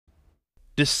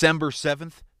December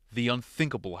 7th, the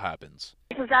unthinkable happens.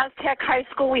 This is Aztec High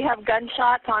School. We have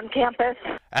gunshots on campus.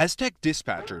 Aztec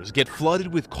dispatchers get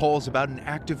flooded with calls about an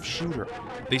active shooter.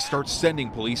 They start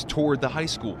sending police toward the high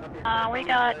school. We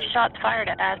got shots fired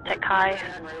at Aztec High.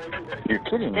 You're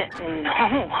kidding me.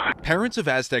 No. Parents of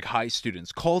Aztec High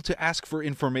students called to ask for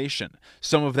information.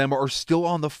 Some of them are still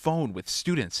on the phone with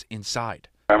students inside.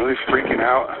 I'm really freaking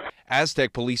out.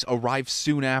 Aztec police arrive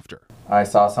soon after. I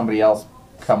saw somebody else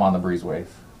come on the breezeway.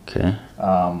 Okay.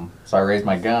 So I raised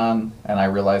my gun and I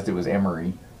realized it was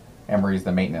Emery. Emery's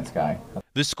the maintenance guy.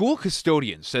 The school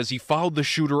custodian says he followed the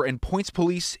shooter and points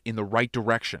police in the right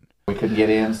direction. We couldn't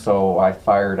get in, so I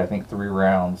fired, I think, 3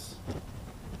 rounds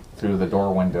through the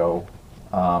door window,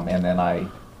 and then I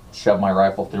shoved my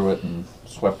rifle through it and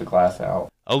swept the glass out.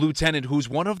 A lieutenant who's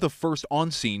one of the first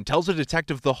on scene tells a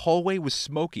detective the hallway was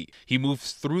smoky. He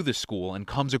moves through the school and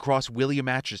comes across William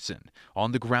Atchison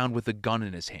on the ground with a gun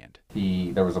in his hand.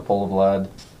 There was a pool of blood,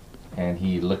 and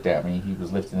he looked at me. He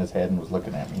was lifting his head and was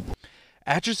looking at me.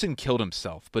 Atchison killed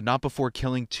himself, but not before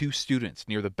killing 2 students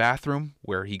near the bathroom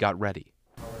where he got ready.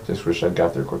 Just wish I'd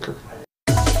got there quicker.